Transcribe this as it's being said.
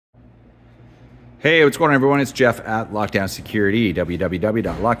Hey, what's going on, everyone? It's Jeff at Lockdown Security,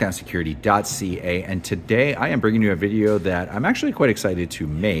 www.lockdownsecurity.ca, and today I am bringing you a video that I'm actually quite excited to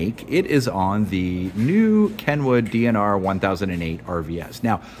make. It is on the new Kenwood DNR1008RVS.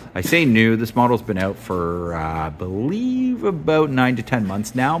 Now, I say new, this model's been out for, I believe, about 9 to 10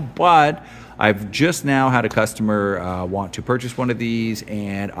 months now, but I've just now had a customer want to purchase one of these,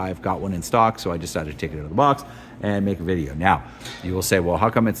 and I've got one in stock, so I decided to take it out of the box and make a video. Now, you will say, well, how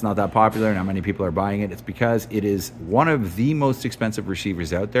come it's not that popular and how many people are buying it? It's because it is one of the most expensive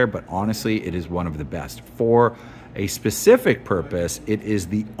receivers out there, but honestly, it is one of the best. For a specific purpose, it is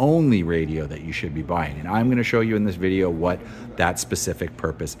the only radio that you should be buying. And I'm gonna show you in this video what that specific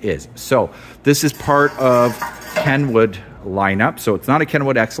purpose is. So this is part of Kenwood lineup. So it's not a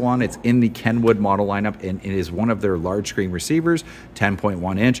Kenwood Exelon, it's in the Kenwood model lineup, and it is one of their large screen receivers,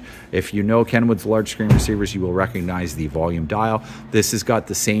 10.1 inch. If you know Kenwood's large screen receivers, you will recognize the volume dial. This has got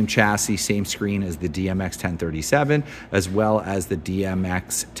the same chassis, same screen as the DMX1037, as well as the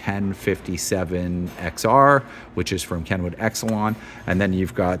DMX1057XR, which is from Kenwood Exelon. And then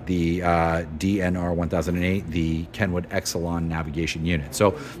you've got the DNR1008, the Kenwood Exelon navigation unit.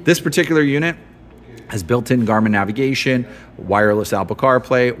 So this particular unit has built-in Garmin navigation, wireless Apple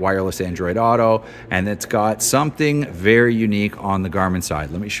CarPlay, wireless Android Auto, and it's got something very unique on the Garmin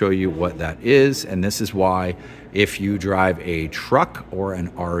side. Let me show you what that is, and this is why if you drive a truck or an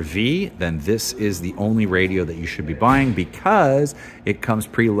RV, then this is the only radio that you should be buying, because it comes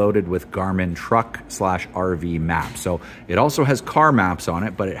preloaded with Garmin truck/RV maps. So it also has car maps on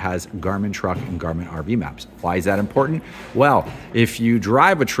it, but it has Garmin truck and Garmin RV maps. Why is that important? Well, if you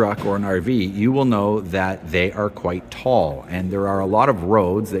drive a truck or an RV, you will know that they are quite tall, and there are a lot of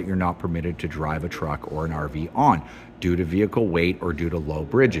roads that you're not permitted to drive a truck or an RV on due to vehicle weight or due to low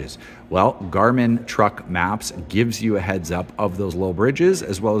bridges. Well, Garmin Truck Maps gives you a heads up of those low bridges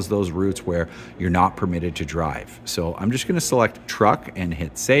as well as those routes where you're not permitted to drive. So I'm just gonna select truck and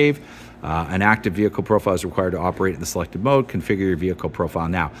hit save. An active vehicle profile is required to operate in the selected mode. Configure your vehicle profile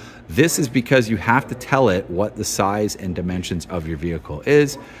now. This is because you have to tell it what the size and dimensions of your vehicle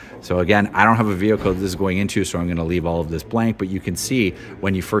is. So again, I don't have a vehicle this is going into, so I'm gonna leave all of this blank, but you can see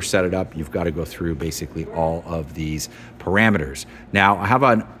when you first set it up, you've got to go through basically all of these parameters. Now, I have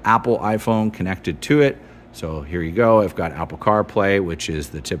an Apple iPhone connected to it. So here you go. I've got Apple CarPlay, which is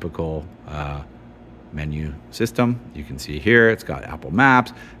the typical menu system. You can see here, it's got Apple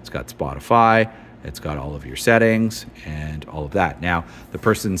Maps, it's got Spotify, it's got all of your settings and all of that. Now, the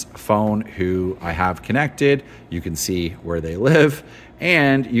person's phone who I have connected, you can see where they live,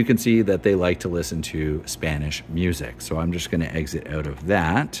 and you can see that they like to listen to Spanish music. So I'm just gonna exit out of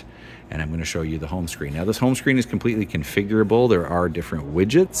that, and I'm gonna show you the home screen. Now, this home screen is completely configurable. There are different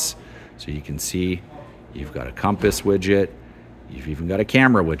widgets. So you can see you've got a compass widget, you've even got a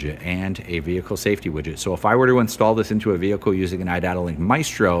camera widget and a vehicle safety widget. So if I were to install this into a vehicle using an iDataLink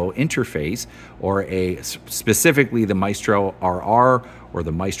Maestro interface, or specifically the Maestro RR or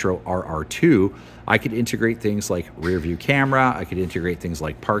the Maestro RR2, I could integrate things like rear view camera, I could integrate things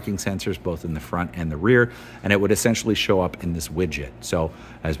like parking sensors, both in the front and the rear, and it would essentially show up in this widget. So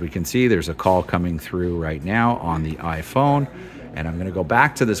as we can see, there's a call coming through right now on the iPhone. And I'm gonna go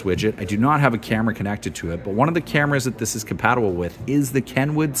back to this widget. I do not have a camera connected to it, but one of the cameras that this is compatible with is the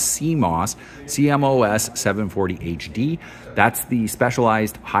Kenwood CMOS 740 HD. That's the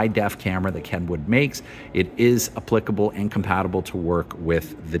specialized high-def camera that Kenwood makes. It is applicable and compatible to work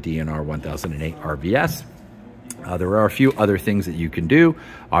with the DNR1008RVS. There are a few other things that you can do.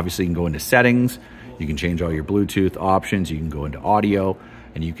 Obviously, you can go into settings, you can change all your Bluetooth options, you can go into audio,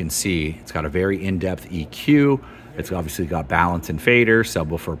 and you can see it's got a very in-depth EQ. It's obviously got balance and fader,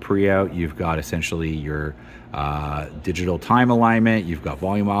 subwoofer pre-out. You've got essentially your digital time alignment. You've got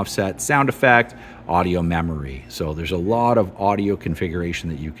volume offset, sound effect, audio memory. So there's a lot of audio configuration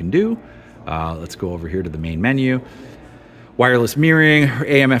that you can do. Let's go over here to the main menu. Wireless mirroring,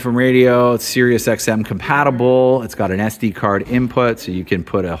 AM/FM radio, it's Sirius XM compatible. It's got an SD card input, so you can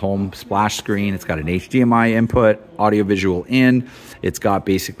put a home splash screen. It's got an HDMI input, audio-visual in. It's got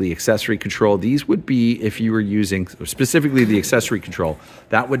basically accessory control. These would be, if you were using, specifically the accessory control,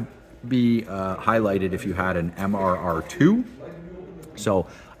 that would be highlighted if you had an MRR2. So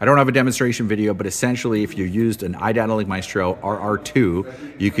I don't have a demonstration video, but essentially if you used an iDataLink Maestro RR2,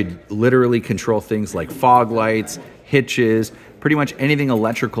 you could literally control things like fog lights, hitches, pretty much anything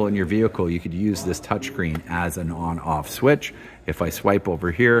electrical in your vehicle. You could use this touchscreen as an on-off switch. If I swipe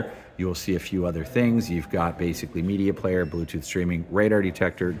over here, you will see a few other things. You've got basically media player, Bluetooth streaming, radar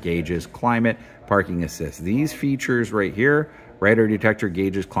detector, gauges, climate, parking assist. These features right here, radar detector,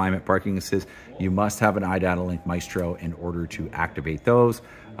 gauges, climate, parking assist, you must have an iDataLink Maestro in order to activate those.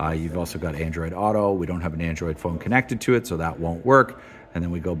 You've also got Android Auto. We don't have an Android phone connected to it, so that won't work. And then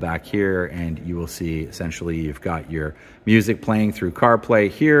we go back here and you will see essentially you've got your music playing through CarPlay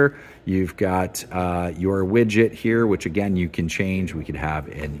here. You've got your widget here, which again, you can change. We could have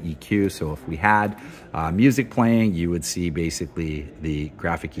an EQ. So if we had music playing, you would see basically the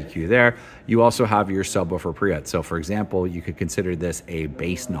graphic EQ there. You also have your subwoofer preset. So for example, you could consider this a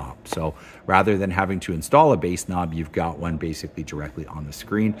bass knob. So rather than having to install a bass knob, you've got one basically directly on the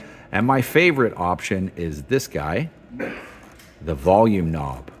screen. And my favorite option is this guy, the volume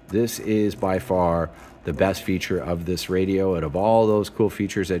knob. This is by far the best feature of this radio out of all those cool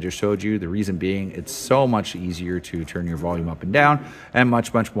features I just showed you. The reason being, it's so much easier to turn your volume up and down and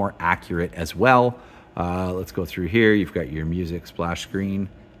much, much more accurate as well. Let's go through here. You've got your music splash screen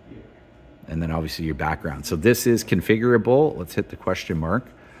and then obviously your background. So this is configurable. Let's hit the question mark.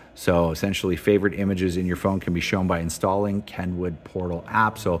 So essentially favorite images in your phone can be shown by installing Kenwood Portal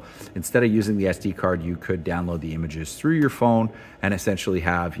app. So instead of using the SD card, you could download the images through your phone and essentially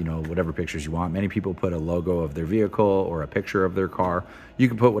have, you know, whatever pictures you want. Many people put a logo of their vehicle or a picture of their car. You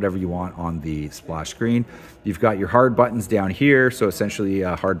can put whatever you want on the splash screen. You've got your hard buttons down here. So essentially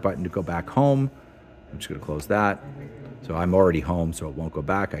a hard button to go back home. I'm just gonna close that. So I'm already home, so it won't go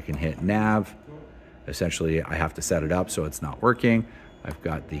back. I can hit nav. Essentially I have to set it up so it's not working. I've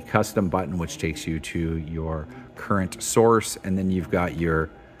got the custom button, which takes you to your current source. And then you've got your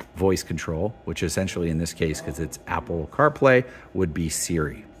voice control, which essentially in this case, because it's Apple CarPlay, would be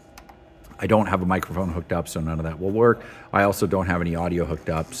Siri. I don't have a microphone hooked up, so none of that will work. I also don't have any audio hooked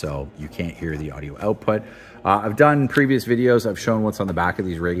up, so you can't hear the audio output. I've done previous videos. I've shown what's on the back of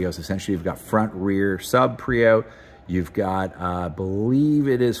these radios. Essentially, you've got front, rear, sub pre-out. You've got, I believe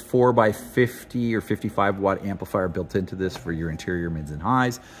it is 4x50 or 55 watt amplifier built into this for your interior mids and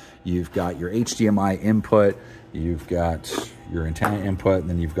highs. You've got your HDMI input. You've got your antenna input, and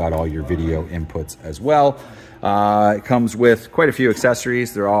then you've got all your video inputs as well. It comes with quite a few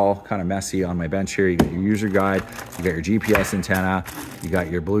accessories. They're all kind of messy on my bench here. You got your user guide, you got your GPS antenna, you got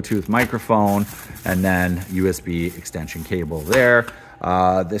your Bluetooth microphone, and then USB extension cable there.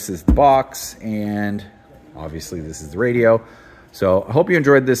 This is the box, and obviously this is the radio. So I hope you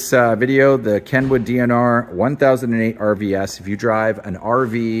enjoyed this video, the Kenwood DNR1008RVS. If you drive an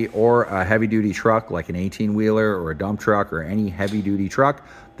RV or a heavy duty truck like an 18-wheeler or a dump truck or any heavy duty truck,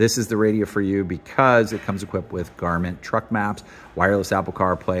 this is the radio for you because it comes equipped with Garmin truck maps, wireless Apple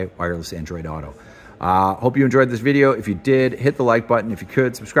CarPlay, wireless Android Auto. Hope you enjoyed this video. If you did, hit the like button. If you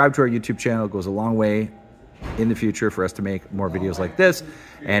could, subscribe to our YouTube channel. It goes a long way in the future for us to make more videos like this.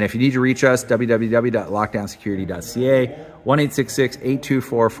 And if you need to reach us, www.lockdownsecurity.ca,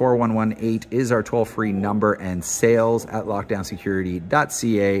 1-866-824-4118 is our toll-free number, and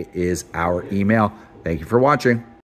sales@lockdownsecurity.ca is our email. Thank you for watching.